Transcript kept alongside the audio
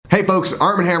Hey folks,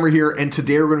 Arm & Hammer here, and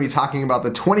today we're going to be talking about the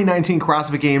 2019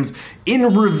 CrossFit Games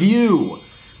in review.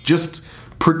 Just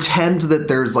pretend that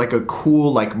there's like a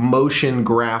cool motion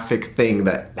graphic thing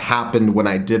that happened when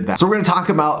I did that. So we're going to talk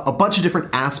about a bunch of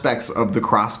different aspects of the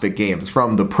CrossFit Games,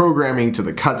 from the programming to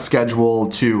the cut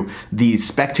schedule to the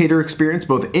spectator experience,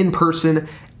 both in person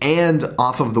and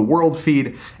off of the world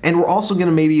feed. And we're also going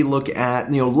to maybe look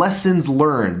at lessons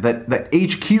learned that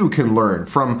HQ can learn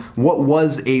from what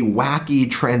was a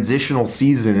wacky transitional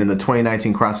season in the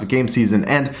 2019 CrossFit Games season.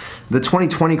 And the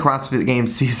 2020 CrossFit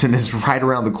Games season is right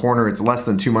around the corner. It's less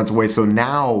than 2 months away. So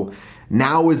now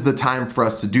is the time for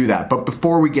us to do that. But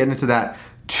before we get into that,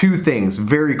 two things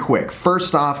very quick.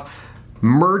 First off,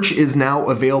 merch is now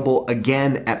available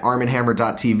again at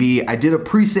armandhammer.tv. I did a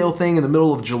pre-sale thing in the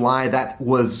middle of July. That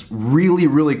was really,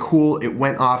 really cool. It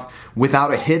went off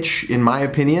without a hitch, in my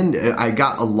opinion. I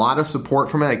got a lot of support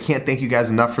from it. I can't thank you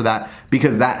guys enough for that,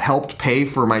 because that helped pay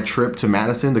for my trip to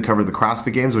Madison to cover the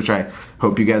CrossFit Games, which I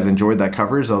hope you guys enjoyed that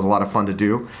coverage. That was a lot of fun to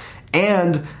do.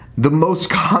 And the most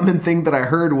common thing that I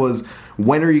heard was,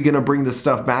 when are you going to bring this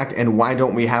stuff back, and why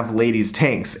don't we have ladies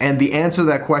tanks? And the answer to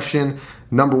that question,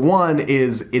 number one,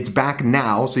 is it's back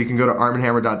now, so you can go to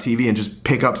armandhammer.tv and just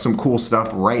pick up some cool stuff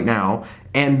right now.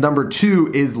 And number two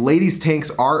is ladies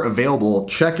tanks are available.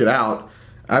 Check it out.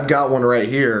 I've got one right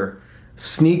here.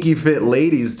 Sneaky Fit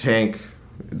ladies tank.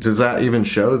 Does that even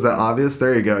show? Is that obvious?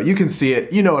 There you go. You can see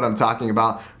it. You know what I'm talking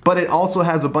about. But it also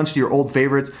has a bunch of your old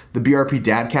favorites. The BRP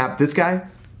dad cap. This guy?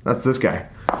 That's this guy.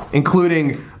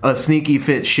 Including a Sneaky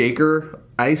Fit shaker,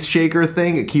 ice shaker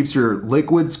thing. It keeps your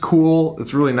liquids cool.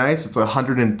 It's really nice. It's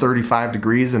 135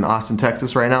 degrees in Austin,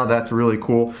 Texas right now. That's really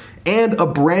cool. And a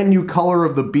brand new color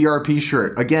of the BRP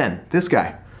shirt. Again, this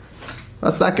guy.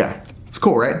 That's that guy. It's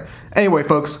cool, right? Anyway,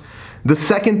 folks, the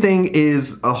second thing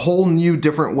is a whole new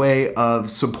different way of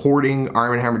supporting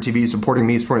Arm & Hammer TV, supporting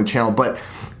me, supporting the channel, but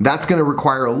that's going to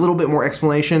require a little bit more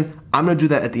explanation. I'm going to do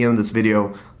that at the end of this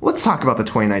video. Let's talk about the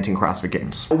 2019 CrossFit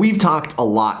Games. We've talked a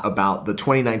lot about the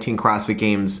 2019 CrossFit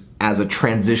Games as a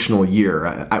transitional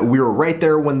year. We were right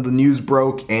there when the news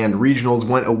broke and regionals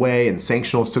went away and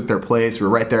sanctionals took their place. We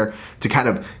were right there to kind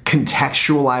of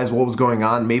contextualize what was going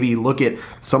on, maybe look at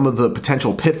some of the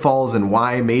potential pitfalls and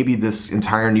why maybe this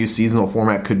entire new seasonal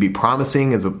format could be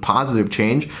promising as a positive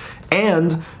change.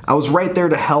 And I was right there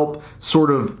to help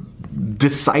sort of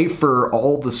decipher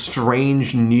all the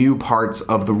strange new parts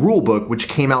of the rule book, which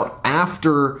came out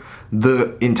after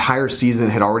the entire season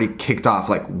had already kicked off,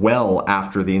 well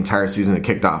after the entire season had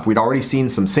kicked off. We'd already seen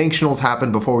some sanctionals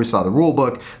happen before we saw the rule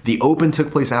book. The Open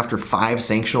took place after 5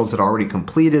 sanctionals had already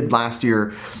completed last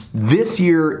year. This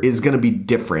year is going to be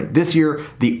different. This year,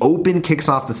 the Open kicks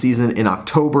off the season in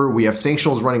October. We have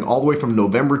sanctionals running all the way from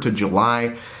November to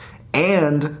July.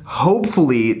 And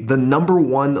hopefully the number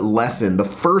one lesson, the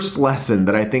first lesson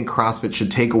that I think CrossFit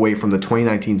should take away from the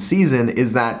 2019 season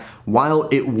is that while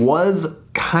it was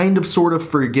kind of sort of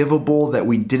forgivable that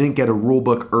we didn't get a rule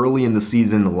book early in the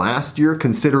season last year,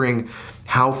 considering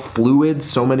how fluid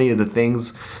so many of the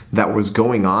things that was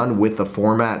going on with the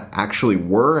format actually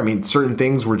were. I mean, certain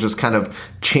things were just kind of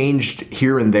changed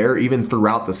here and there, even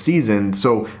throughout the season.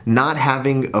 So not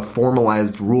having a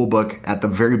formalized rule book at the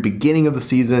very beginning of the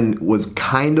season was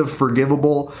kind of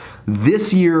forgivable.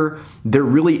 This year, there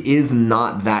really is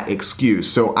not that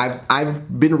excuse. So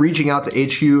I've been reaching out to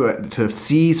HQ to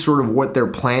see sort of what their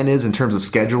plan is in terms of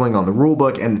scheduling on the rule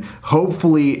book, and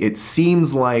hopefully it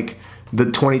seems like the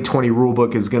 2020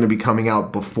 rulebook is going to be coming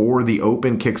out before the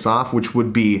Open kicks off, which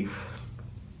would be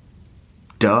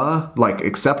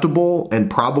acceptable and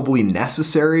probably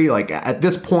necessary. At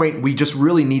this point, we just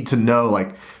really need to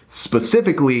know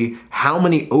specifically how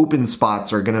many Open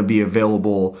spots are going to be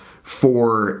available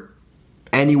for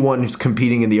anyone who's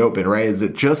competing in the Open, right? Is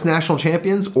it just national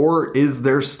champions, or is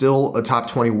there still a top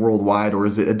 20 worldwide, or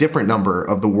is it a different number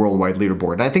of the worldwide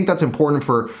leaderboard? And I think that's important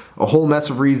for a whole mess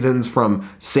of reasons, from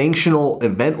sanctional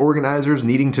event organizers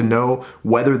needing to know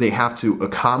whether they have to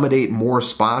accommodate more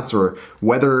spots, or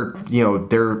whether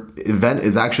their event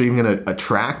is actually even going to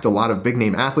attract a lot of big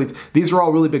name athletes. These are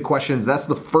all really big questions. That's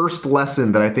the first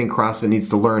lesson that I think CrossFit needs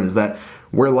to learn, is that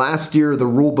where last year the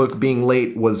rule book being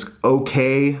late was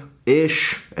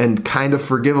okay-ish and kind of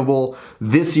forgivable,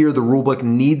 this year the rulebook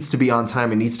needs to be on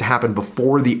time. It needs to happen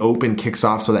before the Open kicks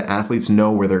off so that athletes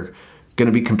know where they're going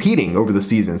to be competing over the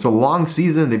season. It's a long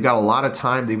season. They've got a lot of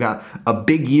time. They've got a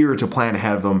big year to plan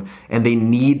ahead of them, and they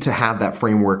need to have that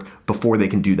framework before they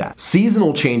can do that.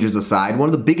 Seasonal changes aside, one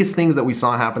of the biggest things that we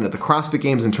saw happen at the CrossFit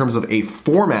Games in terms of a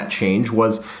format change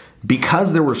was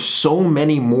because there were so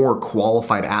many more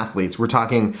qualified athletes, we're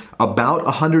talking about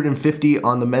 150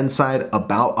 on the men's side,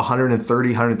 about 130,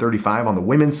 135 on the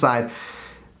women's side,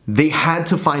 they had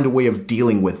to find a way of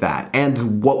dealing with that.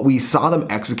 And what we saw them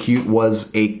execute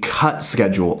was a cut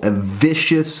schedule, a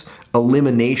vicious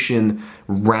elimination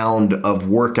round of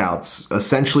workouts,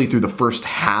 essentially through the first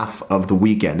half of the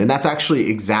weekend. And that's actually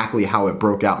exactly how it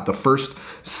broke out. The first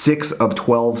 6 of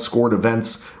 12 scored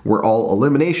events were all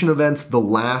elimination events. The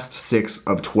last 6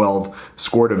 of 12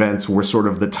 scored events were sort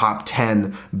of the top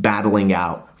 10 battling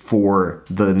out for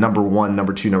the number 1,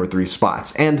 number 2, number 3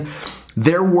 spots. And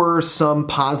there were some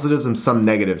positives and some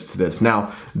negatives to this.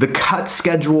 Now, the cut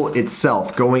schedule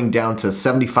itself, going down to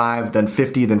 75, then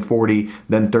 50, then 40,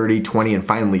 then 30, 20, and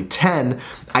finally 10,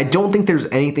 I don't think there's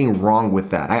anything wrong with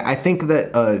that. I think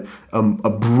that a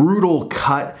brutal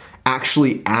cut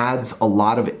actually adds a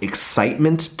lot of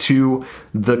excitement to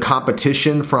the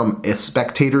competition from a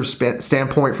spectator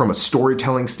standpoint, from a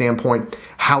storytelling standpoint.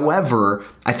 However,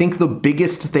 I think the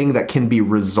biggest thing that can be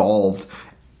resolved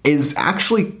is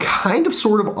actually kind of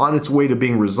sort of on its way to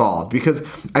being resolved, because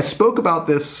I spoke about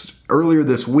this earlier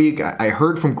this week. I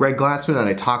heard from Greg Glassman and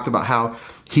I talked about how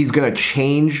he's going to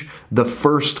change the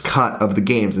first cut of the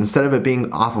games. Instead of it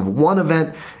being off of one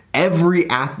event, every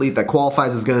athlete that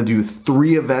qualifies is going to do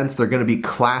 3 events. They're going to be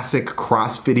classic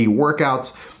CrossFit-y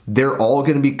workouts. They're all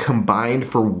going to be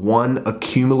combined for one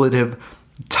accumulative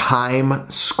time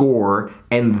score,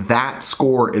 and that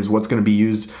score is what's going to be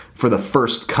used for the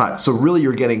first cut. So really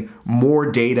you're getting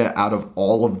more data out of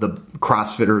all of the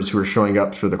CrossFitters who are showing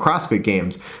up for the CrossFit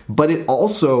Games. But it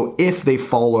also, if they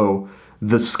follow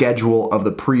the schedule of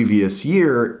the previous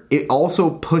year, it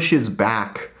also pushes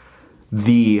back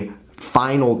the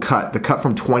final cut, the cut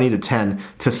from 20 to 10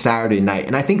 to Saturday night.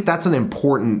 And I think that's an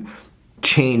important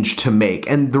change to make.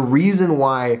 And the reason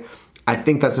why I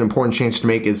think that's an important change to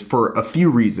make is for a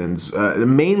few reasons.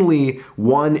 Mainly,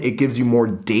 one, it gives you more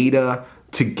data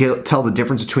to tell the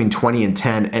difference between 20 and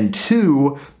 10, and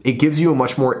 2, it gives you a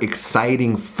much more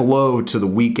exciting flow to the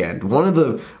weekend. One of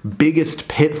the biggest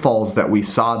pitfalls that we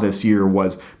saw this year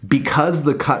was because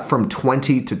the cut from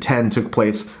 20 to 10 took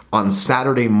place on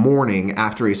Saturday morning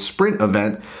after a sprint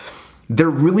event, there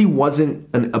really wasn't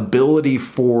an ability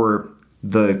for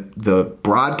the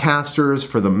broadcasters,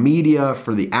 for the media,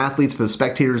 for the athletes, for the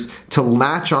spectators to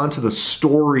latch onto the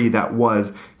story that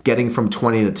was getting from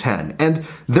 20 to 10. And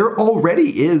there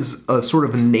already is a sort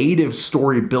of native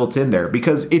story built in there,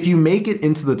 because if you make it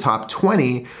into the top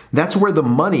 20, that's where the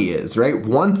money is, right?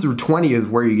 1 through 20 is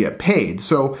where you get paid.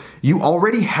 So you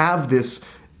already have this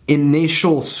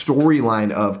initial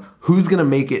storyline of who's going to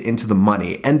make it into the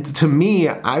money. And to me,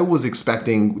 I was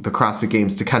expecting the CrossFit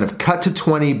Games to kind of cut to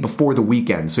 20 before the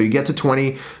weekend. So you get to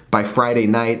 20 by Friday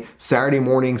night, Saturday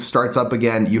morning starts up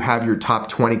again, you have your top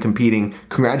 20 competing.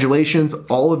 Congratulations,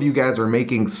 all of you guys are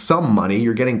making some money.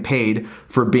 You're getting paid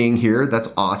for being here. That's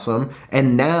awesome.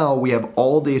 And now we have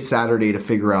all day Saturday to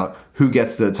figure out who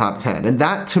gets to the top 10. And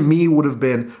that to me would have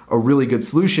been a really good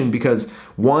solution, because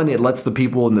one, it lets the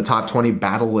people in the top 20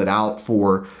 battle it out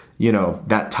for, you know,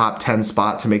 that top 10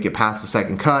 spot to make it past the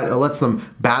second cut. It lets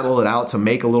them battle it out to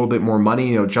make a little bit more money.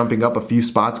 You know, jumping up a few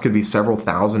spots could be several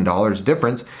 $1,000s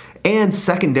difference. And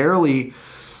secondarily,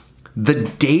 the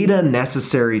data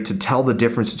necessary to tell the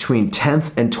difference between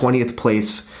 10th and 20th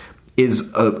place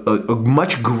is a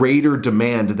much greater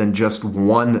demand than just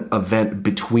one event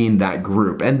between that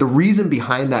group. And the reason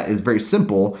behind that is very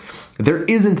simple. There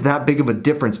isn't that big of a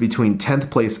difference between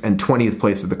 10th place and 20th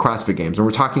place at the CrossFit Games. And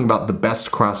we're talking about the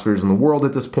best CrossFitters in the world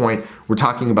at this point. We're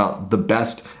talking about the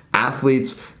best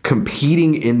athletes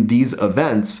competing in these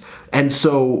events. And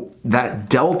so that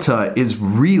delta is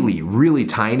really, really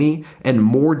tiny, and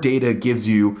more data gives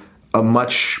you a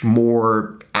much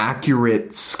more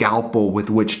accurate scalpel with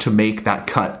which to make that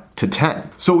cut to 10.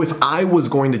 So if I was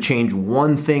going to change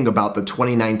one thing about the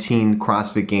 2019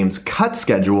 CrossFit Games cut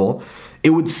schedule,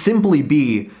 it would simply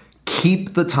be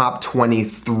keep the top 20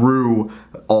 through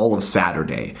all of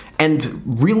Saturday. And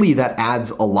really that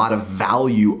adds a lot of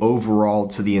value overall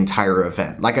to the entire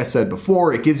event. Like I said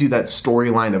before, it gives you that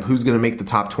storyline of who's going to make the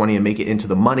top 20 and make it into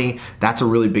the money. That's a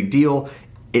really big deal.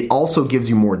 It also gives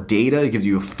you more data. It gives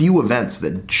you a few events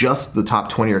that just the top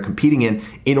 20 are competing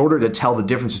in order to tell the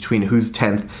difference between who's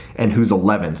 10th and who's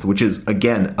 11th, which is,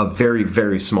 again, a very,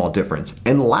 very small difference.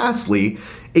 And lastly,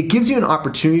 it gives you an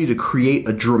opportunity to create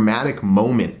a dramatic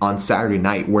moment on Saturday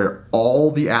night where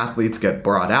all the athletes get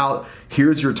brought out.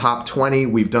 Here's your top 20.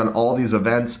 We've done all these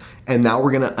events, and now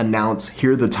we're going to announce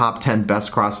here are the top 10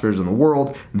 best CrossFitters in the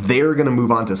world. They're going to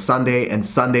move on to Sunday, and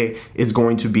Sunday is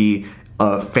going to be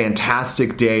a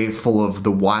fantastic day full of the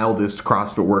wildest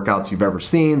CrossFit workouts you've ever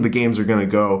seen. The games are going to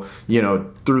go,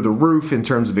 through the roof in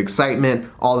terms of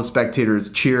excitement. All the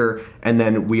spectators cheer, and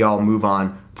then we all move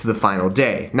on to the final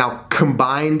day. Now,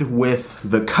 combined with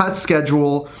the cut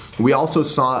schedule, we also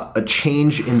saw a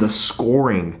change in the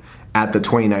scoring at the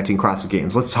 2019 CrossFit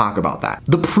Games. Let's talk about that.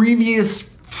 The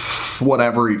previous 5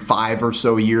 or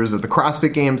so years at the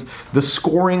CrossFit Games, the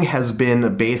scoring has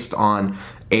been based on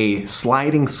a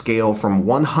sliding scale from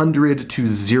 100 to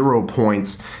 0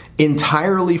 points,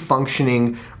 entirely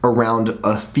functioning around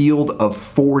a field of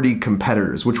 40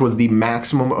 competitors, which was the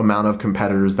maximum amount of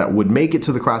competitors that would make it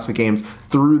to the CrossFit Games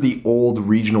through the old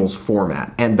regionals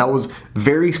format. And that was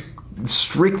very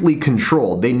strictly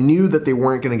controlled. They knew that they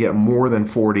weren't going to get more than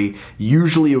 40.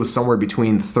 Usually it was somewhere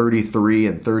between 33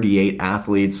 and 38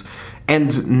 athletes.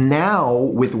 And now,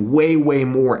 with way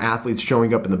more athletes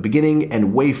showing up in the beginning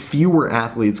and way fewer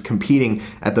athletes competing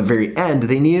at the very end,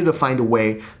 they needed to find a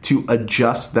way to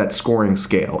adjust that scoring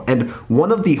scale. And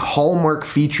one of the hallmark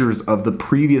features of the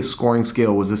previous scoring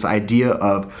scale was this idea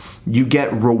of you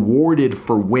get rewarded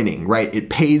for winning, right? It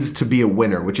pays to be a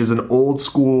winner, which is an old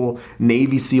school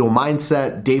Navy SEAL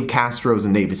mindset. Dave Castro's a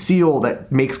Navy SEAL. That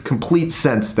makes complete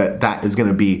sense that is going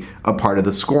to be a part of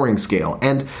the scoring scale.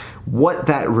 And what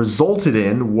that resulted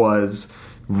in was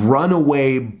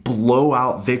runaway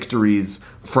blowout victories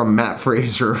from Matt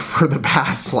Fraser for the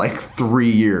past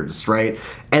 3 years, right?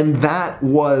 And that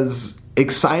was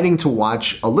exciting to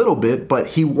watch a little bit, but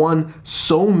he won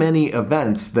so many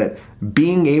events that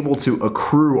being able to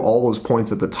accrue all those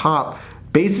points at the top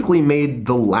basically made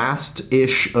the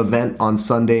last-ish event on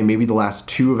Sunday, maybe the last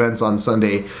 2 events on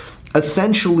Sunday,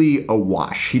 essentially a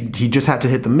wash. He just had to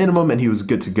hit the minimum and he was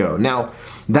good to go. Now,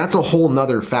 that's a whole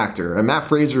nother factor. And Matt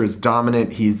Fraser is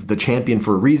dominant. He's the champion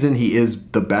for a reason. He is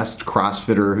the best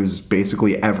CrossFitter who's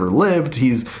basically ever lived.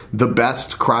 He's the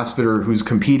best CrossFitter who's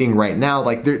competing right now.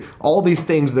 All these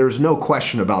things, there's no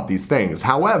question about these things.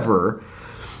 However,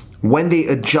 when they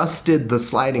adjusted the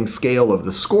sliding scale of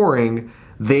the scoring,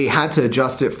 they had to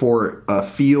adjust it for a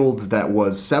field that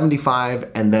was 75,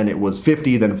 and then it was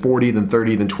 50, then 40, then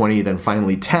 30, then 20, then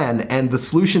finally 10. And the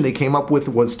solution they came up with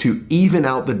was to even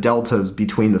out the deltas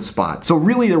between the spots. So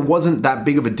really there wasn't that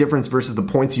big of a difference versus the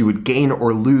points you would gain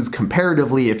or lose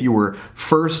comparatively if you were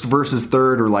first versus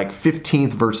third or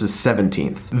 15th versus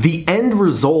 17th. The end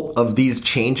result of these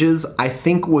changes, I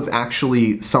think, was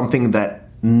actually something that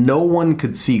no one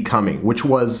could see coming, which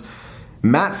was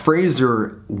Matt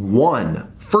Fraser won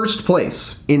first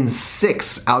place in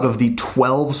 6 out of the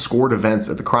 12 scored events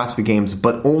at the CrossFit Games,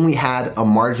 but only had a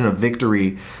margin of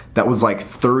victory that was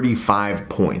 35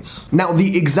 points. Now,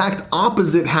 the exact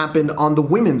opposite happened on the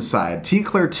women's side. Tia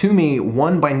Claire Toomey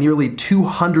won by nearly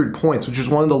 200 points, which is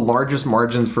one of the largest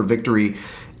margins for victory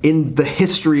in the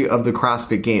history of the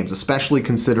CrossFit Games, especially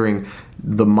considering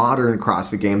the modern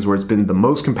CrossFit Games where it's been the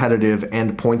most competitive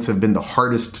and points have been the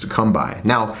hardest to come by.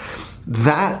 Now,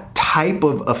 that type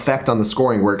of effect on the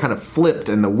scoring where it kind of flipped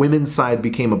and the women's side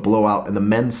became a blowout and the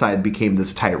men's side became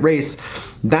this tight race,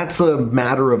 that's a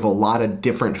matter of a lot of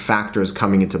different factors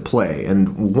coming into play.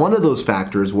 And one of those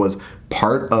factors was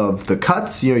part of the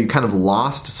cuts. You kind of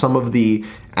lost some of the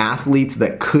athletes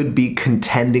that could be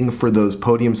contending for those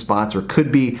podium spots or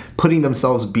could be putting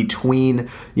themselves between,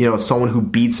 someone who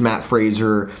beats Matt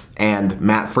Fraser and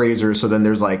Matt Fraser. So then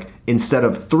there's instead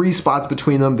of 3 spots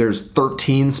between them, there's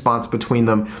 13 spots between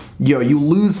them. You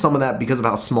lose some of that because of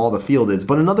how small the field is.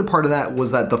 But another part of that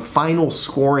was that the final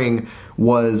scoring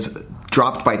was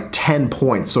dropped by 10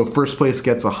 points. So first place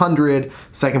gets 100,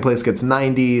 second place gets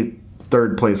 90,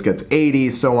 third place gets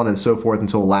 80, so on and so forth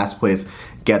until last place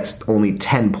gets only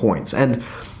 10 points. And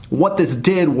what this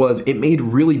did was it made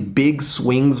really big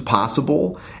swings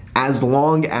possible as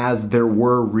long as there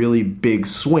were really big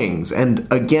swings. And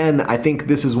again, I think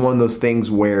this is one of those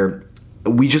things where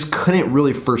we just couldn't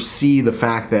really foresee the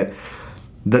fact that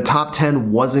the top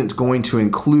 10 wasn't going to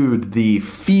include the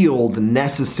field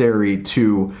necessary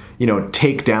to,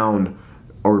 take down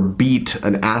or beat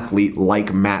an athlete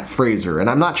like Matt Fraser. And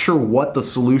I'm not sure what the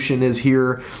solution is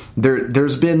here.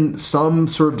 There's been some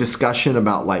sort of discussion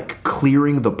about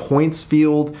clearing the points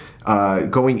field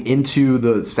going into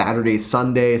the Saturday,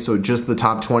 Sunday, so just the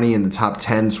top 20 and the top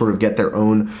 10 sort of get their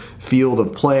own field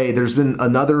of play. There's been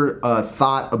another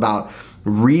thought about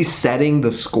resetting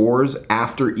the scores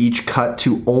after each cut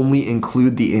to only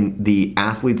include the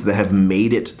athletes that have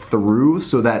made it through,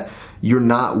 so that You're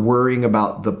not worrying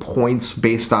about the points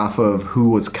based off of who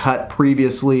was cut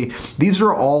previously. These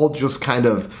are all just kind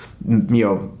of,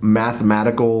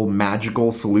 mathematical,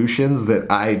 magical solutions that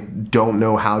I don't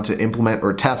know how to implement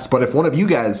or test. But if one of you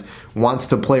guys wants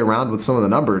to play around with some of the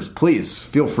numbers, please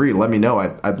feel free. Let me know.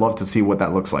 I'd love to see what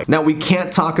that looks like. Now, we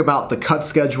can't talk about the cut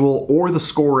schedule or the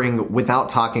scoring without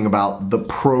talking about the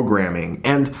programming.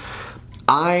 And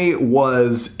I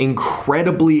was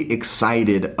incredibly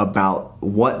excited about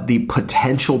what the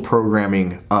potential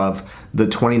programming of the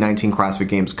 2019 CrossFit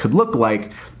Games could look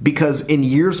like, because in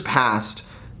years past,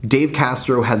 Dave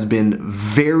Castro has been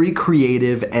very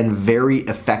creative and very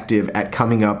effective at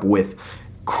coming up with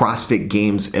CrossFit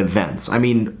Games events. I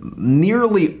mean,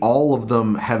 nearly all of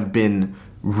them have been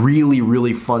really,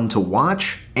 really fun to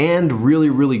watch and really,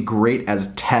 really great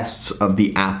as tests of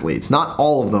the athletes. Not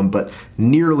all of them, but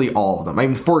nearly all of them. I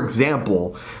mean, for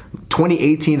example,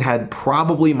 2018 had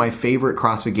probably my favorite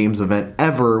CrossFit Games event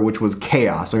ever, which was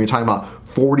Chaos. I mean, you're talking about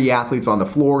 40 athletes on the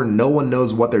floor. No one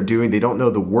knows what they're doing. They don't know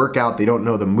the workout. They don't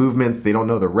know the movements. They don't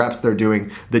know the reps they're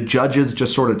doing. The judges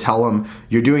just sort of tell them,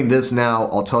 you're doing this now.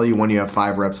 I'll tell you when you have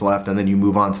 5 reps left, and then you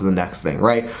move on to the next thing,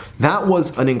 right? That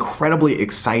was an incredibly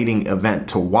exciting event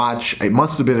to watch. It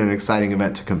must have been an exciting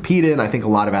event to compete in. I think a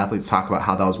lot of athletes talk about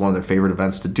how that was one of their favorite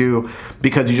events to do,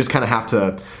 because you just kind of have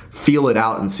to feel it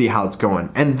out and see how it's going.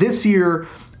 And this year,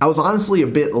 I was honestly a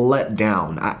bit let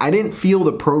down. I didn't feel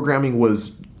the programming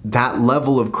was that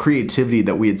level of creativity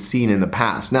that we had seen in the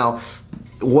past. Now,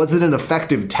 was it an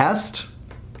effective test?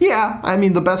 Yeah, I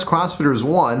mean, the best CrossFitters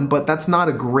won, but that's not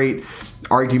a great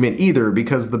argument either,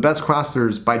 because the best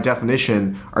CrossFitters, by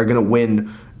definition, are going to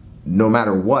win no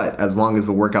matter what, as long as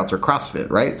the workouts are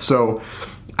CrossFit, right? So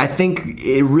I think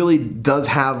it really does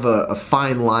have a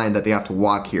fine line that they have to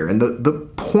walk here. And the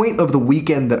point of the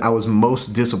weekend that I was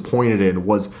most disappointed in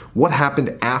was what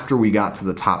happened after we got to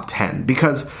the top 10.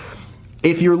 Because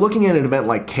if you're looking at an event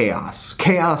like Chaos,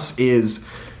 Chaos is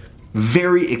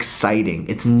very exciting.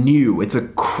 It's new. It's a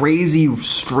crazy,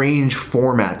 strange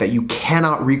format that you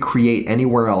cannot recreate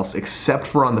anywhere else except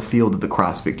for on the field of the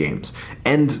CrossFit Games.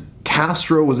 And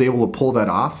Castro was able to pull that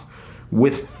off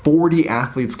with 40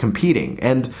 athletes competing.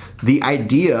 And the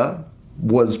idea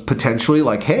was potentially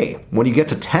like, hey, when you get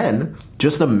to 10,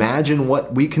 just imagine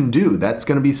what we can do. That's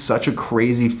going to be such a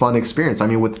crazy, fun experience. I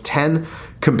mean, with 10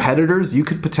 competitors, you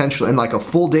could potentially, in like a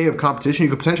full day of competition, you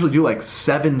could potentially do like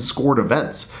 7 scored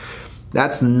events.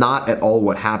 That's not at all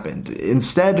what happened.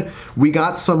 Instead, we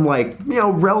got some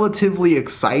relatively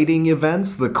exciting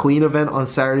events. The clean event on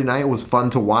Saturday night was fun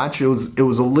to watch. It was a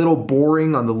little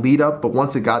boring on the lead up, but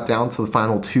once it got down to the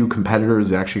final 2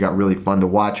 competitors, it actually got really fun to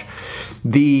watch.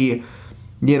 The,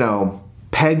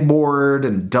 pegboard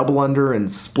and double under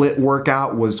and split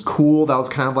workout was cool. That was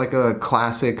kind of like a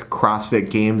classic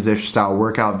CrossFit Games-ish style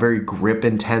workout, very grip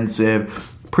intensive.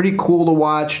 Pretty cool to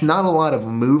watch. Not a lot of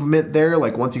movement there.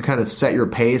 Like once you kind of set your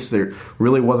pace, there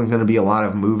really wasn't going to be a lot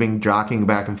of moving, jockeying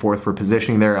back and forth for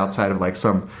positioning there outside of like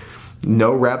some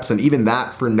no reps. And even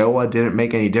that for Noah didn't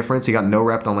make any difference. He got no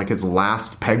rep on like his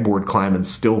last pegboard climb and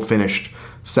still finished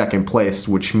second place,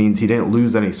 which means he didn't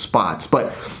lose any spots.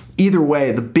 But either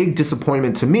way, the big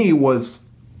disappointment to me was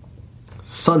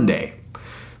Sunday.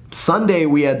 Sunday,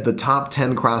 we had the top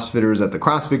 10 CrossFitters at the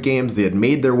CrossFit Games. They had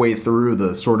made their way through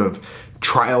the sort of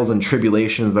trials and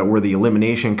tribulations that were the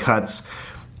elimination cuts.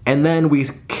 And then we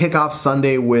kick off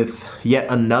Sunday with yet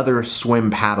another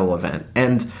swim paddle event.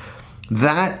 And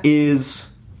that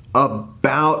is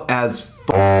about as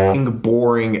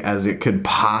boring as it could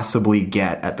possibly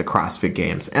get at the CrossFit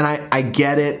Games. And I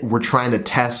get it. We're trying to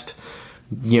test,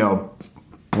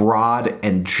 broad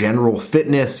and general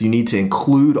fitness. You need to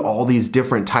include all these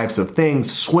different types of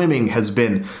things. Swimming has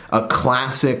been a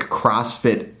classic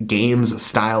CrossFit Games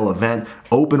style event,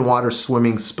 open water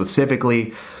swimming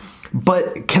specifically.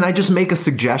 But can I just make a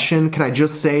suggestion? Can I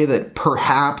just say that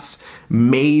perhaps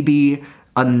maybe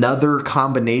another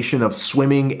combination of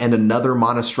swimming and another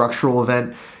monostructural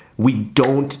event, we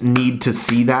don't need to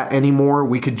see that anymore.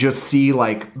 We could just see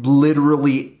like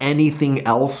literally anything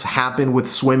else happen with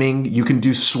swimming. You can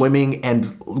do swimming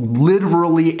and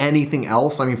literally anything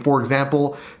else. I mean, for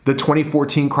example, the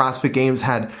 2014 CrossFit Games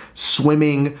had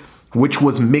swimming, which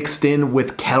was mixed in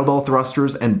with kettlebell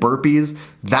thrusters and burpees.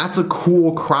 That's a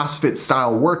cool CrossFit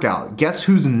style workout. Guess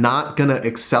who's not gonna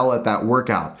excel at that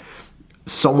workout?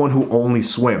 Someone who only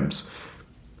swims,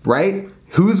 right?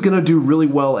 Who's going to do really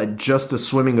well at just a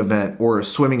swimming event or a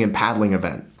swimming and paddling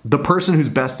event? The person who's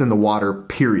best in the water,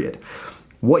 period.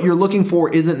 What you're looking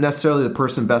for isn't necessarily the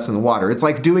person best in the water. It's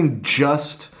like doing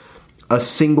just a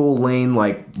single lane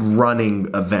like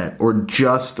running event or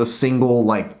just a single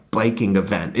like biking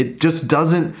event. It just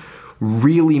doesn't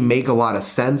really make a lot of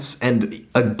sense. And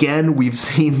again, we've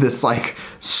seen this like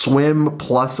swim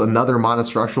plus another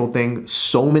monostructural thing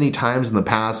so many times in the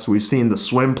past. We've seen the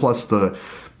swim plus the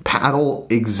paddle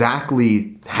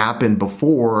exactly happen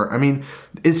before. I mean,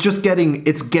 it's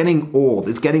getting old,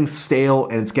 it's getting stale,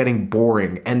 and it's getting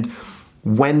boring. And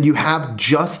when you have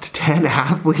just 10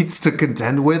 athletes to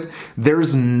contend with,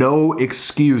 there's no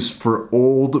excuse for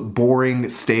old, boring,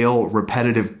 stale,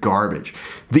 repetitive garbage.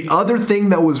 The other thing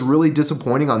that was really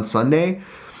disappointing on Sunday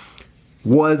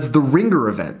was the ringer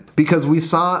event, because we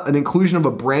saw an inclusion of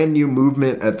a brand new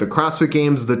movement at the CrossFit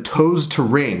Games, the toes to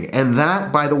ring. And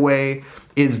that, by the way,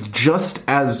 is just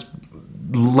as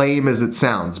lame as it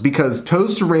sounds, because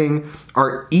toes to ring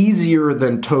are easier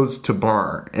than toes to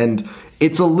bar. And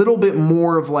it's a little bit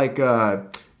more of like a,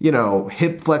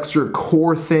 hip flexor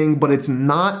core thing, but it's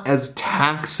not as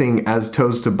taxing as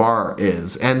toes to bar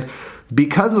is. And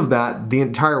because of that, the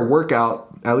entire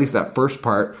workout, at least that first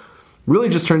part, really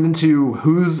just turned into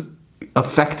who's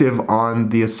effective on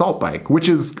the assault bike, which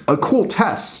is a cool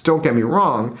test, don't get me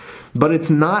wrong, but it's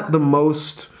not the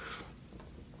most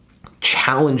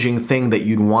challenging thing that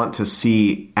you'd want to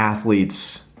see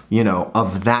athletes,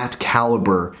 of that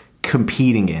caliber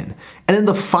competing in. And then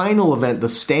the final event, the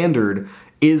standard,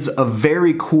 is a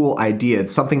very cool idea.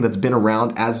 It's something that's been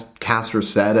around, as Castro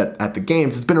said at the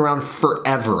games, it's been around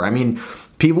forever. I mean,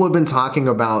 people have been talking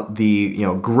about the,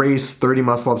 Grace 30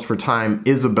 muscle ups per time,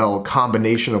 Isabel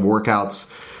combination of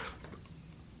workouts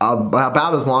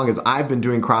about as long as I've been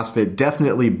doing CrossFit,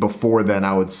 definitely before then,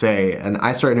 I would say. And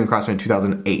I started doing CrossFit in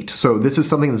 2008. So this is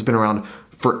something that's been around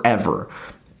forever.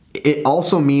 It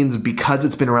also means, because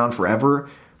it's been around forever,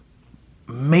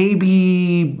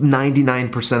 maybe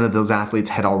 99% of those athletes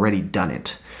had already done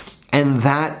it. And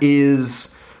that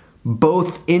is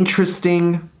both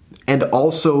interesting and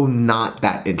also not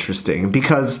that interesting,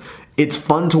 because it's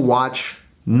fun to watch.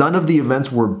 None of the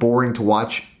events were boring to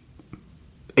watch,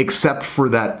 except for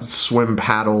that swim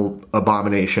paddle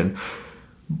abomination.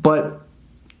 But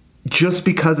just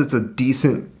because it's a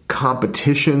decent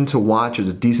competition to watch, it's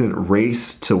a decent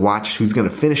race to watch who's going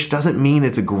to finish, doesn't mean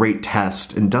it's a great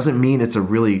test, and doesn't mean it's a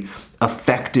really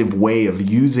effective way of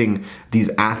using these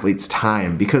athletes'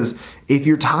 time. Because if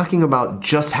you're talking about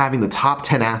just having the top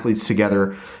 10 athletes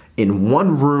together in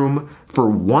one room for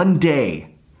one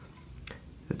day,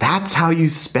 that's how you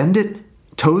spend it?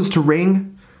 Toes to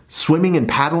ring, swimming and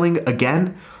paddling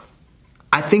again?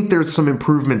 I think there's some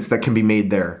improvements that can be made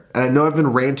there. And I know I've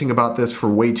been ranting about this for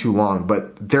way too long,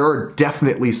 but there are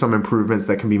definitely some improvements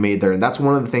that can be made there. And that's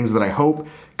one of the things that I hope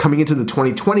coming into the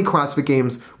 2020 CrossFit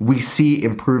Games, we see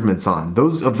improvements on.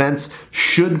 Those events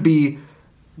should be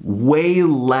way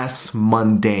less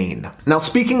mundane. Now,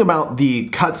 speaking about the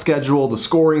cut schedule, the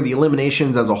scoring, the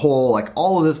eliminations as a whole, like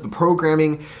all of this, the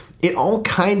programming, it all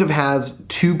kind of has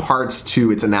two parts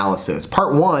to its analysis.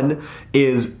 Part one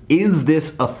is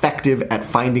this effective at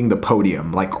finding the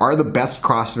podium? Like, are the best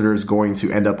CrossFitters going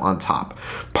to end up on top?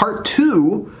 Part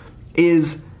two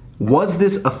is, was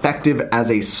this effective as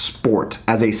a sport,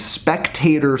 as a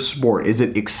spectator sport? Is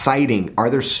it exciting? Are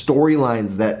there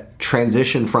storylines that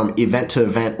transition from event to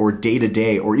event, or day to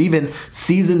day, or even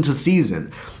season to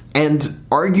season? And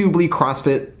arguably,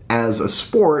 CrossFit as a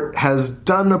sport has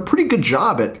done a pretty good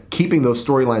job at keeping those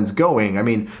storylines going. I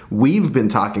mean, we've been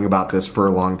talking about this for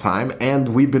a long time, and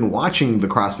we've been watching the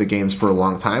CrossFit Games for a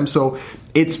long time, so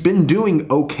it's been doing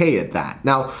okay at that.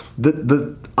 Now,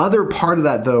 the other part of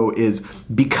that, though, is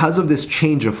because of this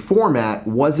change of format,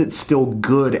 was it still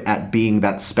good at being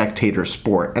that spectator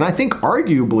sport? And I think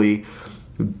arguably,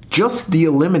 just the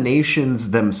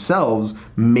eliminations themselves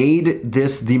made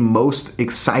this the most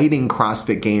exciting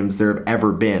CrossFit Games there have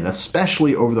ever been,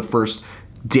 especially over the first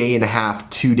day and a half,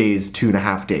 2 days,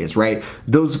 2.5 days, right?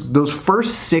 Those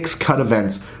first 6 cut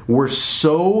events were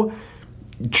so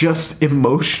just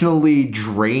emotionally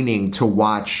draining to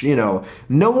watch. No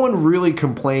one really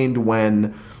complained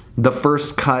when the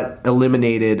first cut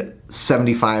eliminated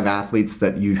 75 athletes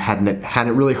that you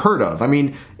hadn't really heard of. I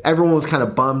mean, everyone was kind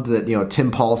of bummed that,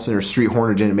 Tim Paulson or Street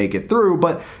Horner didn't make it through,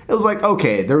 but it was like,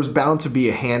 okay, there was bound to be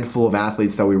a handful of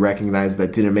athletes that we recognized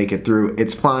that didn't make it through.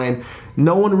 It's fine.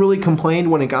 No one really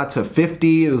complained when it got to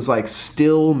 50. It was like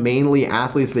still mainly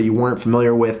athletes that you weren't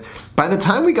familiar with. By the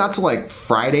time we got to like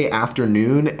Friday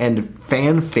afternoon and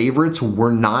fan favorites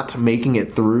were not making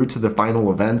it through to the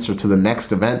final events or to the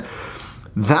next event,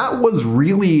 that was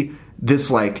really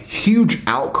this like huge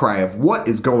outcry of what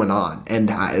is going on.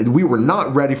 And we were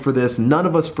not ready for this. None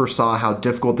of us foresaw how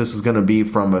difficult this was going to be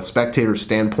from a spectator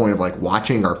standpoint of like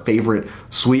watching our favorite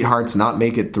sweethearts not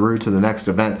make it through to the next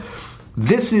event.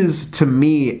 This is, to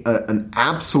me, an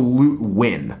absolute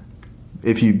win.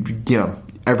 if you know,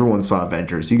 everyone saw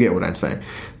Avengers. You get what I'm saying.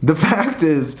 The fact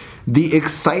is, the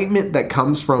excitement that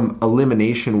comes from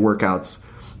elimination workouts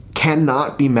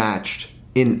cannot be matched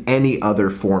in any other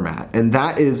format. And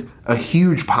that is a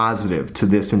huge positive to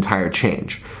this entire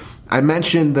change. I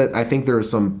mentioned that I think there are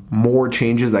some more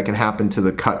changes that can happen to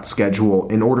the cut schedule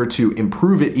in order to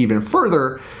improve it even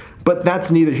further, but that's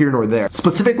neither here nor there.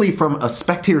 Specifically from a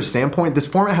spectator standpoint, this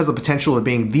format has the potential of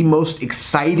being the most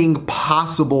exciting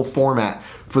possible format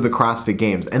for the CrossFit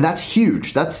Games, and that's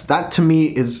huge. That to me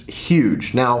is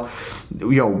huge. Now,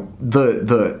 you know,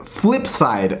 the flip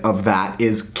side of that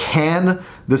is, can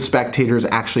the spectators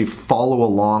actually follow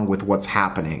along with what's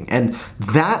happening? And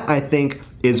that, I think,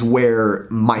 is where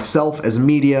myself as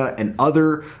media and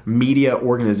other media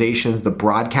organizations, the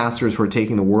broadcasters who are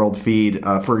taking the world feed,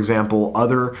 for example,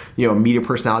 other, you know, media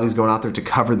personalities going out there to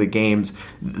cover the games,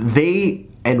 they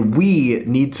and we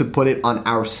need to put it on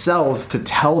ourselves to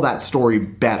tell that story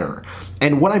better.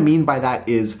 And what I mean by that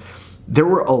is, there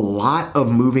were a lot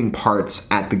of moving parts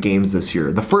at the games this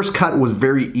year. The first cut was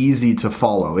very easy to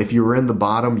follow. If you were in the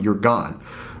bottom, you're gone.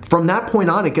 From that point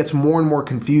on, it gets more and more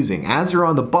confusing. As you're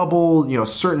on the bubble, you know,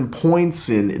 certain points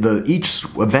in each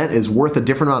event is worth a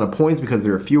different amount of points because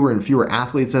there are fewer and fewer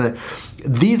athletes in it.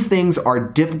 These things are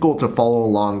difficult to follow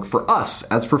along for us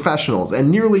as professionals,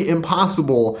 and nearly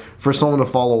impossible for someone to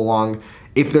follow along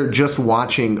if they're just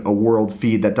watching a world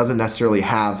feed that doesn't necessarily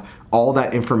have all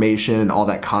that information and all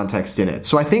that context in it.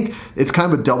 So I think it's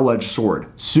kind of a double-edged sword.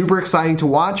 Super exciting to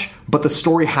watch, but the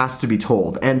story has to be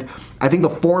told. And I think the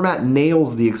format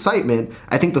nails the excitement.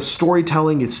 I think the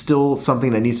storytelling is still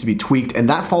something that needs to be tweaked, and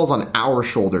that falls on our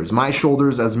shoulders, my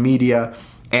shoulders as media,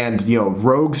 and, you know,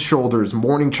 Rogue's shoulders,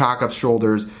 Morning Chalk Up's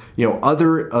shoulders, you know,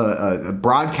 other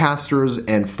broadcasters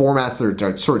and formats that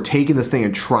are sort of taking this thing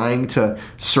and trying to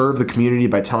serve the community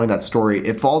by telling that story.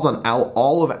 It falls on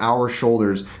all of our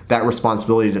shoulders, that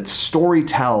responsibility to story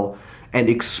tell and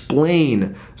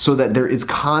explain so that there is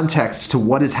context to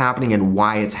what is happening and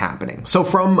why it's happening. So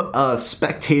from a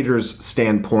spectator's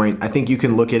standpoint, I think you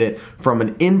can look at it from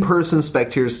an in-person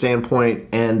spectator standpoint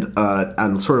and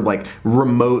sort of like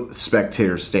remote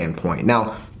spectator standpoint.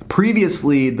 Now,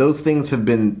 previously, those things have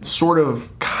been sort of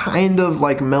kind of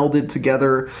like melded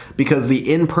together because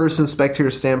the in-person spectator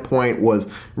standpoint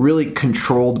was really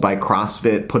controlled by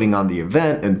CrossFit putting on the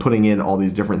event and putting in all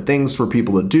these different things for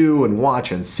people to do and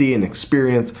watch and see and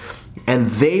experience. And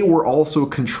they were also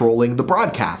controlling the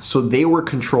broadcast. So they were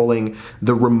controlling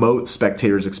the remote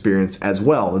spectators experience as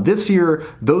well. This year,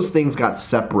 those things got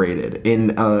separated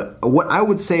in what I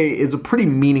would say is a pretty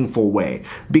meaningful way,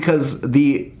 because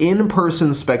the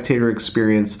in-person spectator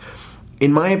experience,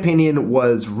 in my opinion,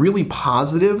 was really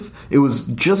positive. It was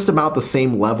just about the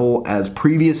same level as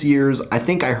previous years. I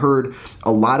think I heard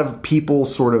a lot of people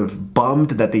sort of bummed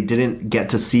that they didn't get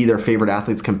to see their favorite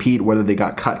athletes compete, whether they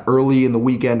got cut early in the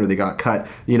weekend or they got cut,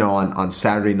 you know, on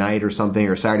Saturday night or something,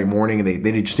 or Saturday morning, and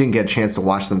they just didn't get a chance to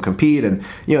watch them compete. And,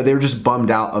 you know, they were just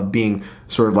bummed out of being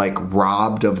sort of like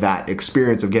robbed of that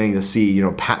experience of getting to see, you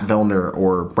know, Pat Vellner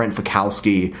or Brent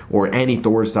Fikowski or Annie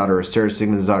Thorsdottir or Sarah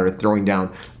Sigmundsdottir throwing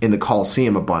down in the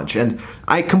Coliseum a bunch. And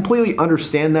I completely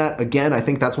understand that. Again, I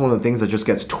think that's one of the things that just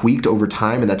gets tweaked over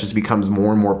time and that just becomes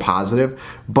more and more positive.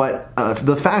 But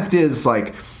the fact is,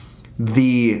 like,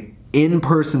 the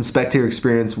in-person spectator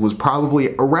experience was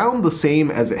probably around the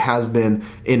same as it has been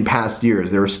in past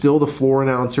years. There were still the floor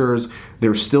announcers, there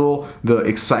were still the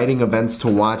exciting events to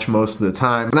watch most of the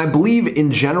time. And I believe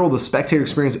in general the spectator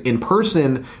experience in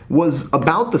person was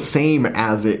about the same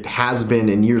as it has been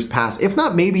in years past, if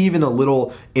not maybe even a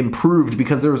little improved,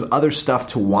 because there was other stuff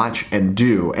to watch and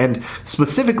do. And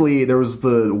specifically, there was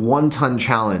the 1 ton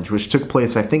challenge, which took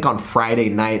place, I think, on Friday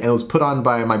night, and it was put on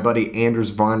by my buddy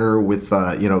Anders Varner with,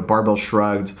 Barbell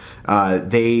Shrugged.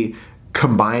 They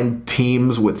combined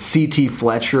teams with CT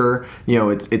Fletcher. You know,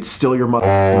 it's still your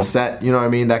mother set. You know what I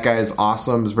mean? That guy is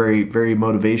awesome. It's very, very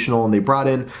motivational. And they brought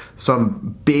in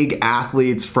some big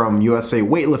athletes from USA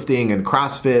Weightlifting and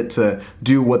CrossFit to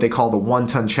do what they call the 1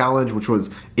 ton challenge, which was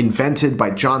invented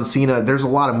by John Cena. There's a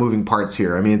lot of moving parts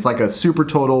here. I mean, it's like a super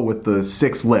total with the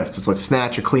 6 lifts. It's like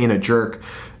snatch, a clean, a jerk,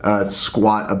 a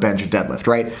squat, a bench, a deadlift,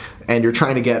 right? And you're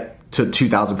trying to get to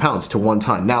 2,000 pounds, to 1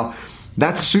 ton. Now,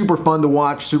 that's super fun to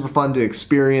watch, super fun to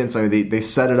experience. I mean, they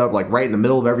set it up like right in the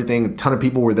middle of everything. A ton of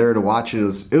people were there to watch it.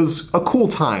 It was a cool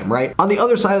time, right? On the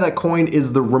other side of that coin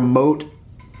is the remote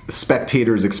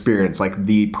spectators experience, like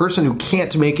the person who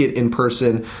can't make it in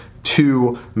person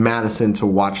to Madison to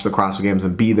watch the CrossFit Games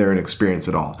and be there and experience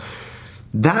it all.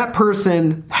 That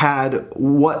person had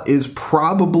what is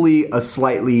probably a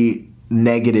slightly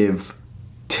negative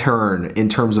turn in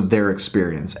terms of their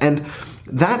experience. And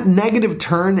that negative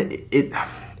turn,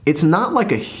 it's not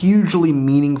like a hugely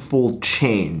meaningful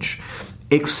change,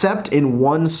 except in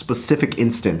one specific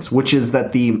instance, which is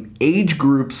that the age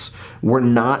groups were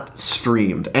not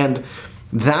streamed. And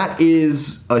that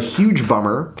is a huge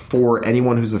bummer for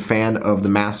anyone who's a fan of the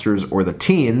Masters or the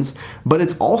teens, but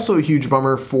it's also a huge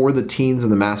bummer for the teens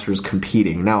and the Masters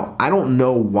competing. Now, I don't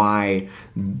know why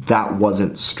that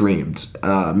wasn't streamed.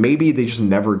 Maybe they just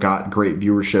never got great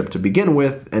viewership to begin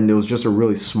with, and it was just a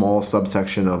really small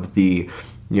subsection of the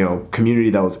community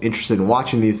that was interested in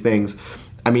watching these things.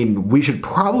 I mean, we should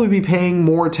probably be paying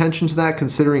more attention to that,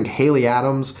 considering Haley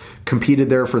Adams competed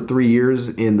there for 3 years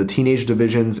in the teenage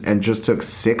divisions and just took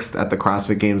 6th at the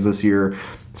CrossFit Games this year.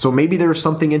 So maybe there's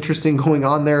something interesting going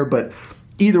on there, but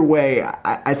either way,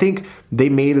 I think they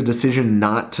made a decision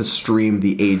not to stream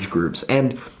the age groups.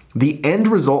 And the end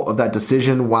result of that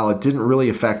decision, while it didn't really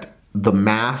affect the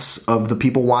mass of the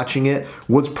people watching it,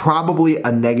 was probably a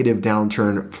negative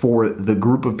downturn for the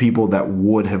group of people that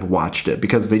would have watched it,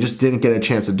 because they just didn't get a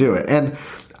chance to do it. And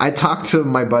I talked to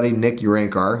my buddy Nick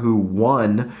Urankar, who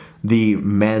won the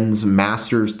men's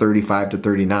Masters 35 to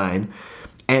 39,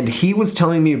 and he was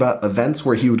telling me about events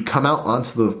where he would come out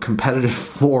onto the competitive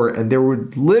floor and there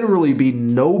would literally be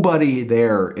nobody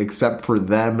there except for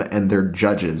them and their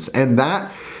judges. And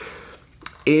that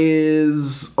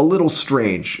is a little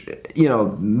strange.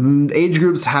 Age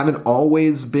groups haven't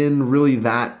always been really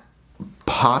that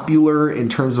popular in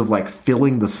terms of like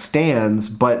filling the stands,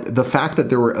 but the fact that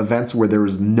there were events where there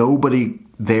was nobody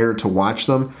there to watch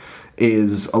them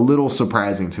is a little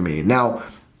surprising to me. Now,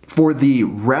 for the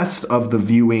rest of the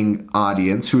viewing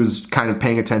audience who is kind of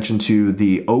paying attention to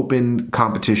the open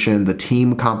competition, the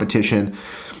team competition,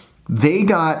 they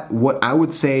got what I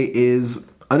would say is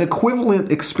an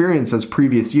equivalent experience as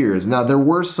previous years. Now, there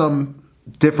were some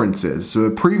differences.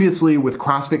 So previously, with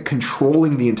CrossFit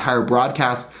controlling the entire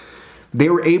broadcast, they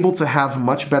were able to have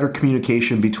much better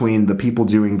communication between the people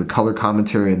doing the color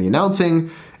commentary and the announcing,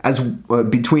 as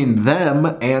between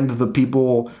them and the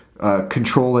people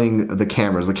controlling the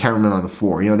cameras, the cameraman on the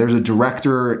floor. There's a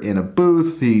director in a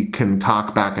booth. He can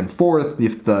talk back and forth.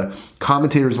 If the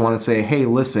commentators want to say, hey,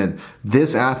 listen,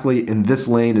 this athlete in this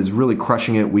lane is really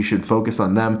crushing it, we should focus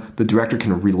on them, the director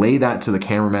can relay that to the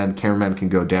cameraman. The cameraman can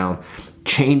go down,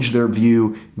 change their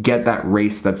view, get that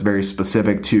race that's very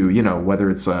specific to, whether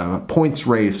it's a points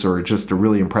race or just a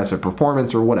really impressive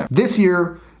performance or whatever. This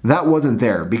year, that wasn't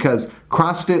there because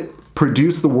CrossFit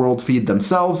produced the world feed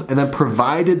themselves and then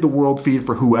provided the world feed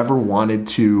for whoever wanted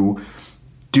to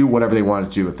do whatever they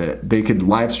wanted to do with it. They could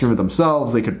live stream it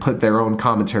themselves, they could put their own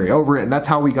commentary over it, and that's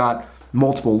how we got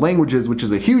multiple languages, which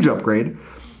is a huge upgrade.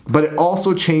 But it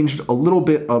also changed a little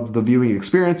bit of the viewing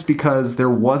experience because there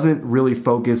wasn't really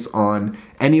focus on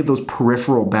any of those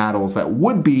peripheral battles that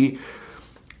would be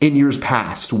in years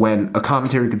past, when a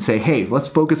commentator could say, hey, let's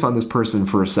focus on this person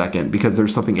for a second because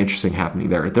there's something interesting happening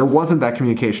there. There wasn't that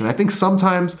communication. I think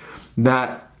sometimes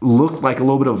that looked like a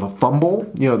little bit of a fumble.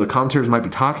 The commentators might be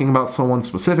talking about someone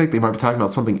specific. They might be talking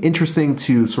about something interesting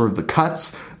to sort of the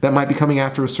cuts that might be coming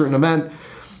after a certain event,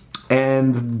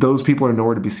 and those people are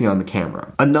nowhere to be seen on the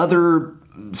camera. Another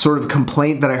sort of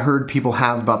complaint that I heard people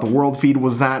have about the world feed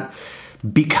was that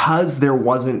because there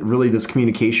wasn't really this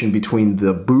communication between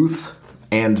the booth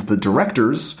and the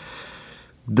directors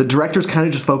kind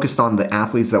of just focused on the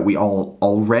athletes that we all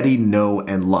already know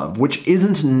and love, which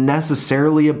isn't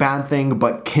necessarily a bad thing,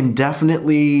 but can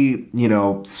definitely,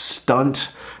 stunt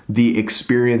the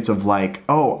experience of like,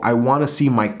 oh, I want to see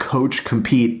my coach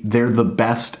compete. They're the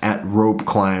best at rope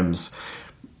climbs.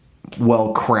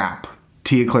 Well, crap.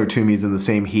 Tia-Clair Toomey's in the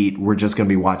same heat. We're just going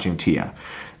to be watching Tia.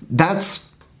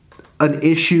 That's an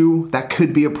issue. That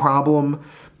could be a problem.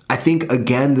 I think,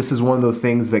 again, this is one of those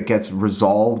things that gets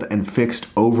resolved and fixed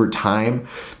over time.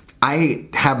 I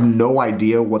have no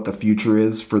idea what the future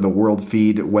is for the world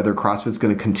feed, whether CrossFit's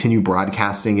going to continue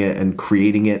broadcasting it and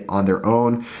creating it on their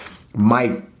own.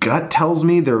 My gut tells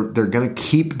me they're going to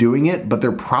keep doing it, but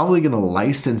they're probably going to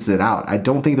license it out. I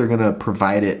don't think they're going to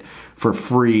provide it for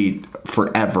free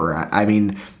forever. I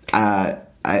mean,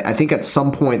 I think at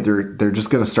some point they're just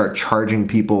going to start charging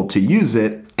people to use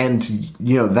it, and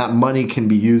that money can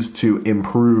be used to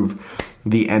improve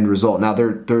the end result. Now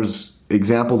there's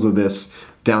examples of this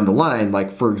down the line,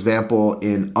 like for example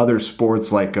in other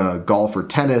sports like golf or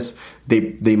tennis,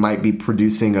 they might be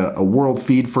producing a world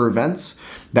feed for events.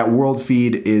 That world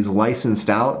feed is licensed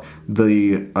out.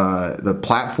 The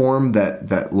platform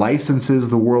that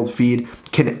licenses the world feed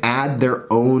can add their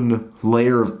own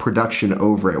layer of production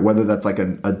over it, whether that's like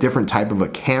a different type of a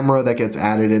camera that gets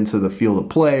added into the field of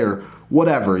play or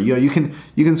whatever. You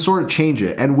can sort of change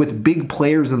it. And with big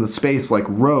players in the space like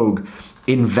Rogue,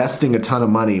 investing a ton of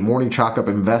money, Morning Chalk Up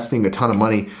investing a ton of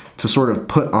money to sort of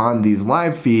put on these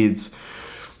live feeds,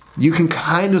 you can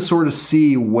kind of sort of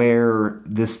see where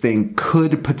this thing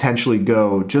could potentially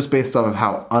go just based off of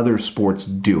how other sports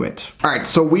do it. All right,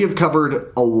 so we have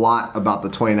covered a lot about the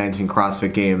 2019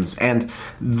 CrossFit Games, and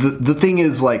the thing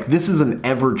is, like, this is an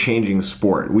ever-changing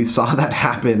sport. We saw that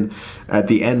happen at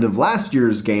the end of last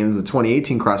year's games, the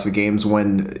 2018 CrossFit Games,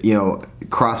 when, you know,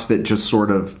 CrossFit just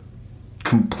sort of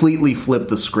completely flipped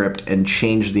the script and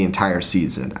changed the entire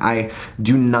season. I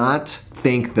do not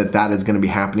think that is going to be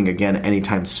happening again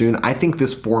anytime soon. I think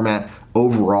this format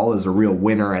overall is a real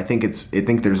winner. I think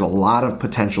there's a lot of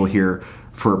potential here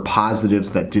for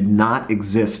positives that did not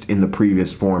exist in the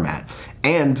previous format.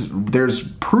 And there's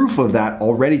proof of that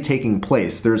already taking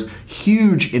place. There's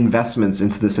huge investments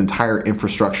into this entire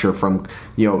infrastructure from,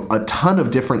 you know, a ton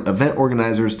of different event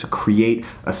organizers to create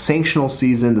a sanctional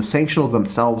season. The sanctionals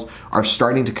themselves are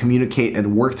starting to communicate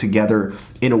and work together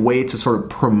in a way to sort of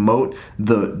promote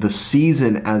the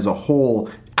season as a whole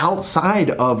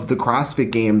outside of the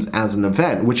CrossFit Games as an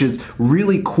event, which is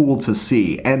really cool to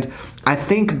see. And I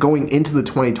think going into the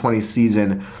 2020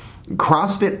 season,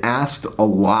 CrossFit asked a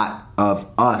lot of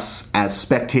us as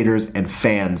spectators and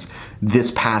fans this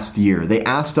past year. They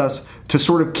asked us to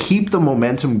sort of keep the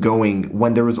momentum going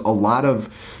when there was a lot of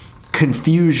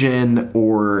confusion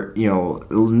or, you know,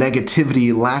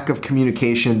 negativity, lack of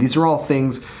communication. These are all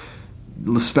things,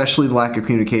 especially the lack of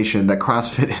communication, that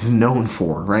CrossFit is known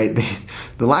for, right?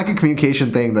 The lack of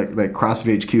communication thing that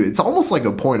CrossFit HQ, it's almost like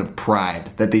a point of pride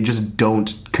that they just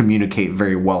don't communicate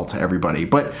very well to everybody.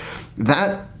 But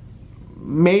that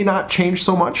may not change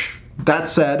so much. That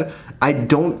said, I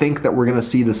don't think that we're going to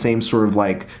see the same sort of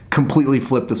like completely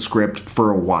flip the script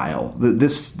for a while.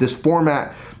 This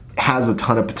format has a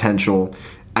ton of potential.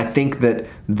 I think that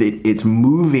it's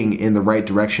moving in the right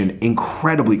direction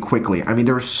incredibly quickly. I mean,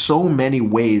 there are so many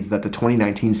ways that the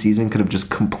 2019 season could have just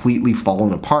completely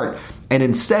fallen apart. And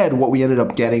instead, what we ended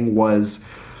up getting was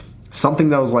something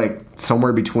that was like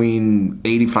somewhere between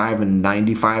 85 and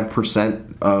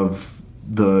 95% of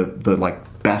the like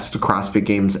best CrossFit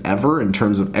Games ever in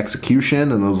terms of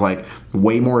execution, and it was like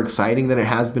way more exciting than it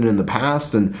has been in the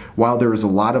past. And while there was a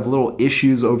lot of little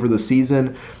issues over the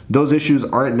season, those issues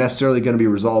aren't necessarily going to be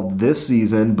resolved this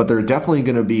season, but they're definitely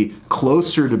going to be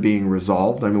closer to being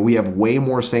resolved. I mean, we have way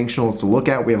more sanctionals to look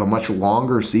at. We have a much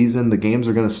longer season. The games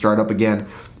are going to start up again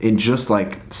in just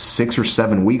like 6 or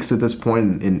 7 weeks at this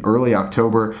point in early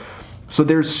October. So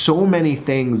there's so many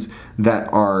things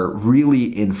that are really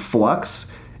in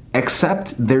flux,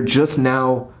 except they're just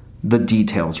now the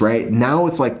details, right? Now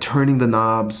it's like turning the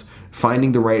knobs,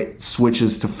 finding the right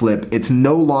switches to flip. It's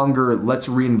no longer, let's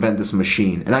reinvent this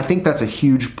machine. And I think that's a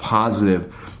huge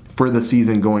positive for the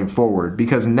season going forward,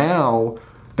 because now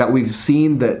that we've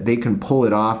seen that they can pull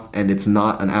it off and it's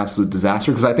not an absolute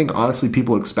disaster, because I think honestly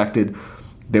people expected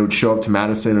they would show up to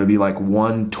Madison and it would be like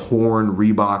one torn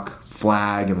Reebok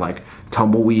flag and like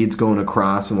tumbleweeds going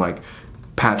across and like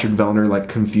Patrick Vellner like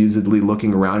confusedly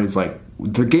looking around. He's like,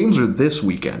 the games are this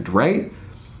weekend, right?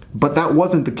 But that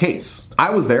wasn't the case.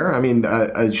 I was there. I mean,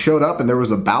 I showed up and there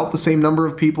was about the same number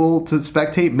of people to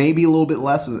spectate, maybe a little bit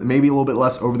less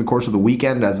over the course of the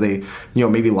weekend as they, you know,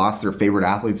 maybe lost their favorite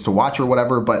athletes to watch or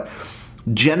whatever. But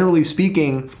generally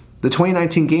speaking, the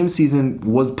 2019 game season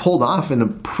was pulled off in a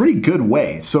pretty good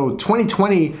way. So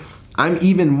 2020, I'm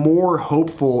even more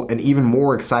hopeful and even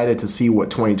more excited to see what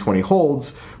 2020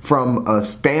 holds from a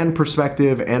fan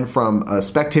perspective and from a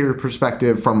spectator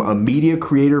perspective, from a media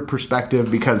creator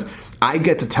perspective, because I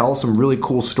get to tell some really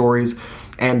cool stories.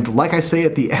 And like I say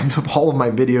at the end of all of my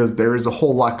videos, there is a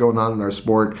whole lot going on in our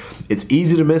sport. It's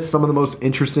easy to miss some of the most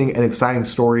interesting and exciting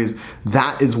stories.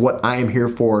 That is what I am here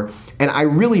for. And I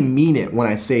really mean it when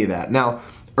I say that. Now,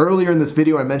 earlier in this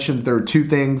video, I mentioned there were two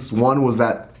things. One was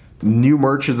that new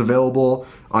merch is available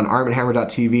on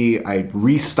ArmandHammer.tv. I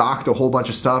restocked a whole bunch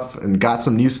of stuff and got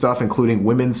some new stuff, including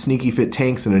women's sneaky fit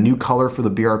tanks and a new color for the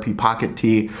BRP Pocket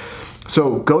Tee.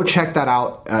 So go check that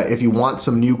out if you want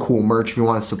some new cool merch, if you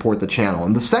want to support the channel.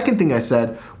 And the second thing I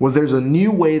said was there's a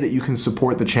new way that you can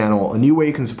support the channel, a new way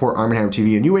you can support Arm & Hammer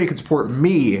TV, a new way you can support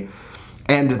me,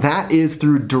 and that is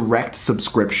through direct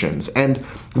subscriptions. And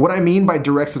what I mean by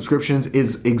direct subscriptions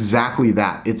is exactly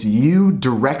that. It's you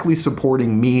directly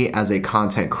supporting me as a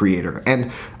content creator.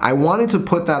 And I wanted to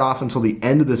put that off until the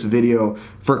end of this video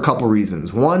for a couple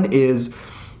reasons. One is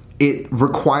it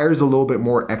requires a little bit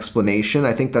more explanation.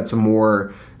 I think that's a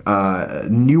more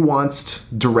nuanced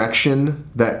direction,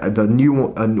 that a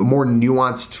more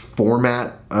nuanced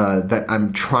format that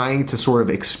I'm trying to sort of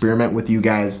experiment with you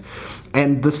guys.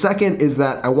 And the second is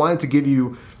that I wanted to give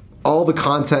you all the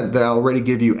content that I already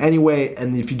give you anyway,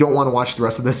 and if you don't want to watch the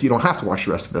rest of this, you don't have to watch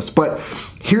the rest of this. But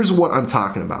here's what I'm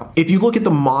talking about. If you look at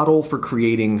the model for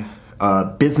creating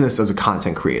business as a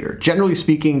content creator, generally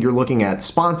speaking, you're looking at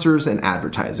sponsors and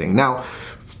advertising. Now,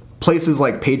 places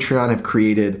like Patreon have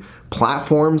created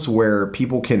platforms where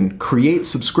people can create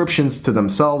subscriptions to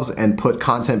themselves and put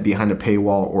content behind a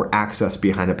paywall or access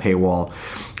behind a paywall.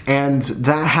 And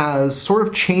that has sort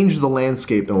of changed the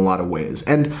landscape in a lot of ways.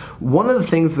 And one of the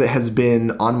things that has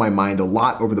been on my mind a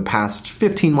lot over the past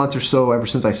 15 months or so, ever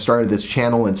since I started this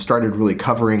channel and started really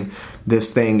covering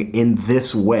this thing in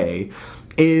this way,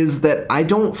 is that I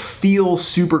don't feel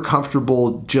super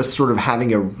comfortable just sort of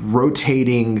having a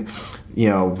rotating,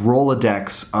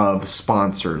 Rolodex of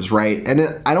sponsors, right?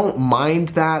 And I don't mind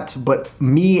that, but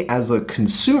me as a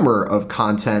consumer of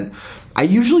content, I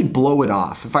usually blow it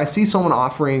off. If I see someone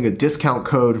offering a discount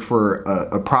code for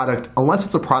a product, unless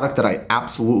it's a product that I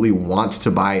absolutely want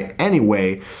to buy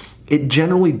anyway, it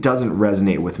generally doesn't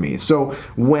resonate with me. So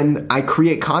when I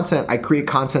create content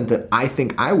that I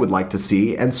think I would like to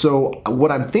see. And so what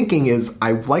I'm thinking is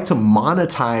I'd like to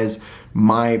monetize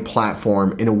my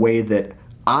platform in a way that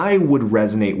I would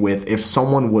resonate with if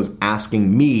someone was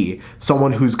asking me,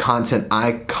 someone whose content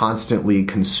I constantly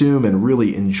consume and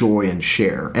really enjoy and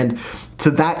share. And to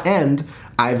that end,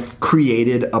 I've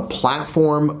created a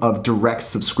platform of direct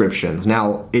subscriptions.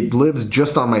 Now, it lives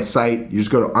just on my site. You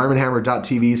just go to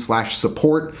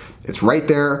armandhammer.tv/support. It's right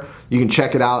there. You can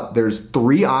check it out. There's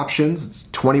 3 options. It's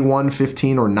 $21,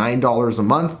 $15, or $9 a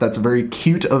month. That's very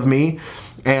cute of me.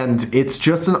 And it's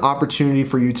just an opportunity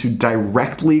for you to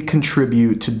directly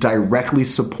contribute, to directly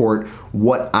support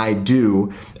what I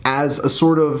do as a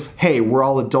sort of, hey, we're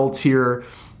all adults here.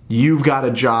 You've got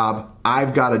a job.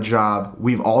 I've got a job.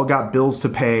 We've all got bills to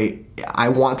pay. I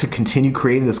want to continue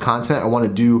creating this content. I want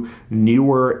to do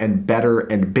newer and better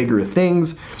and bigger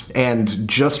things. And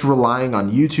just relying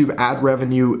on YouTube ad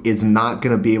revenue is not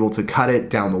going to be able to cut it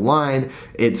down the line.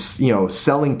 It's,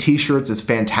 selling t-shirts is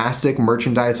fantastic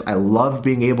merchandise. I love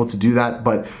being able to do that,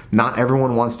 but not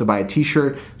everyone wants to buy a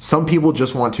t-shirt. Some people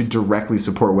just want to directly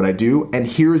support what I do. And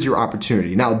here's your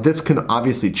opportunity. Now, this can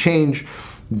obviously change.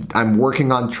 I'm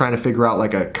working on trying to figure out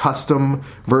like a custom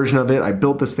version of it. I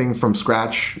built this thing from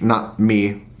scratch, not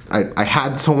me. I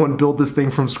had someone build this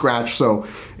thing from scratch, so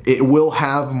it will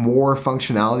have more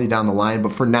functionality down the line,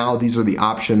 but for now, these are the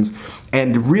options.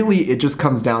 And really, it just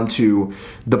comes down to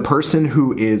the person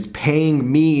who is paying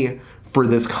me for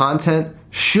this content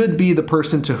should be the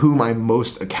person to whom I'm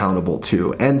most accountable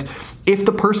to. And if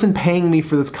the person paying me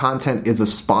for this content is a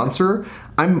sponsor,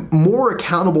 I'm more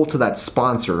accountable to that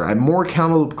sponsor. I'm more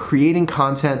accountable to creating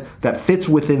content that fits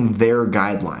within their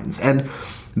guidelines. And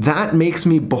that makes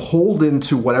me beholden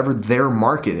to whatever their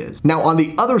market is. Now, on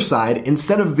the other side,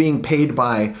 instead of being paid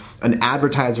by an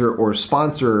advertiser or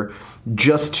sponsor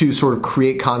just to sort of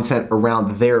create content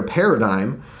around their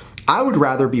paradigm, I would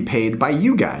rather be paid by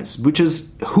you guys, which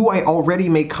is who I already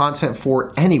make content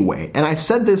for anyway. And I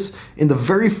said this in the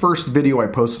very first video I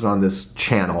posted on this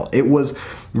channel. It was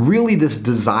really this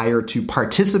desire to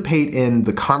participate in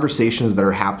the conversations that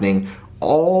are happening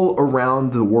all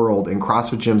around the world in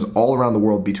CrossFit gyms, all around the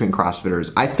world between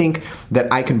CrossFitters. I think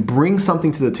that I can bring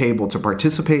something to the table to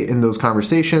participate in those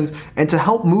conversations and to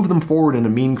help move them forward in a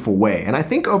meaningful way. And I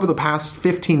think over the past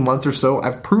 15 months or so,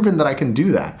 I've proven that I can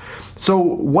do that. So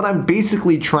what I'm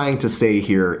basically trying to say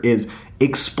here is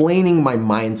explaining my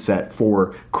mindset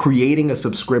for creating a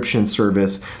subscription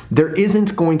service. There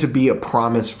isn't going to be a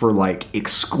promise for like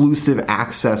exclusive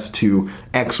access to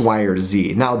X, Y, or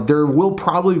Z. Now, there will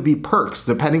probably be perks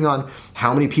depending on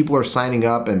how many people are signing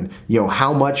up and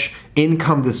how much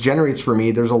income this generates for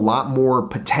me. There's a lot more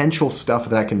potential stuff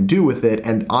that I can do with it.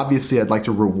 And obviously I'd like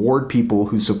to reward people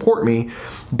who support me,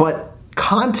 but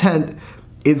content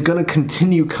is going to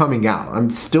continue coming out.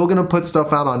 I'm still going to put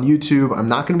stuff out on YouTube. I'm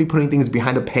not going to be putting things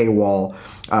behind a paywall.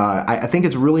 I think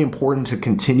it's really important to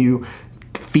continue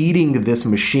feeding this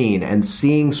machine and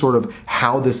seeing sort of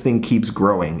how this thing keeps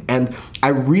growing. And I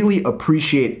really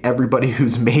appreciate everybody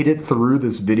who's made it through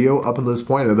this video up until this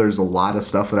point. There's a lot of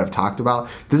stuff that I've talked about.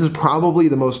 This is probably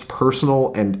the most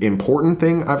personal and important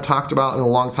thing I've talked about in a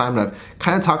long time. And I've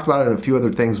kind of talked about it in a few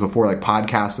other things before, like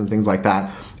podcasts and things like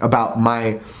that, about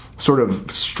my sort of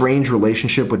strange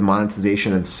relationship with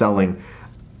monetization and selling.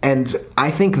 And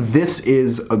I think this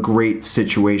is a great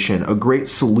situation, a great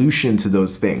solution to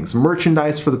those things.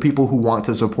 Merchandise for the people who want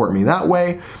to support me that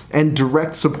way, and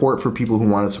direct support for people who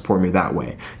want to support me that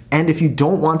way. And if you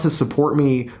don't want to support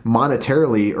me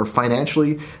monetarily or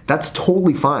financially, that's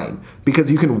totally fine,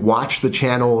 because you can watch the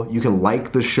channel, you can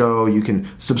like the show, you can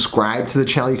subscribe to the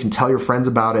channel, you can tell your friends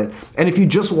about it. And if you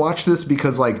just watch this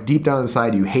because like deep down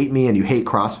inside you hate me and you hate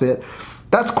CrossFit,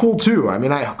 that's cool too. I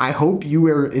mean, I hope you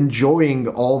are enjoying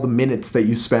all the minutes that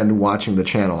you spend watching the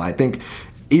channel. I think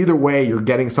either way, you're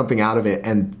getting something out of it,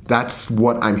 and that's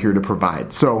what I'm here to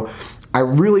provide. So I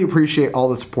really appreciate all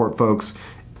the support, folks.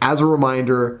 As a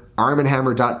reminder,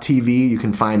 armandhammer.tv, you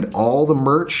can find all the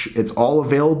merch. It's all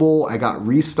available. I got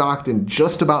restocked in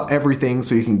just about everything,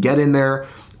 so you can get in there,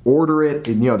 order it.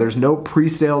 And, there's no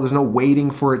pre-sale, there's no waiting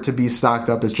for it to be stocked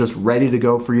up. It's just ready to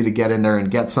go for you to get in there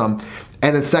and get some.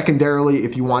 And then secondarily,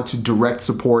 if you want to direct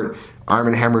support,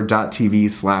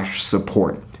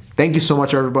 armandhammer.tv/support. Thank you so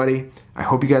much, everybody. I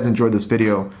hope you guys enjoyed this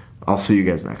video. I'll see you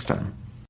guys next time.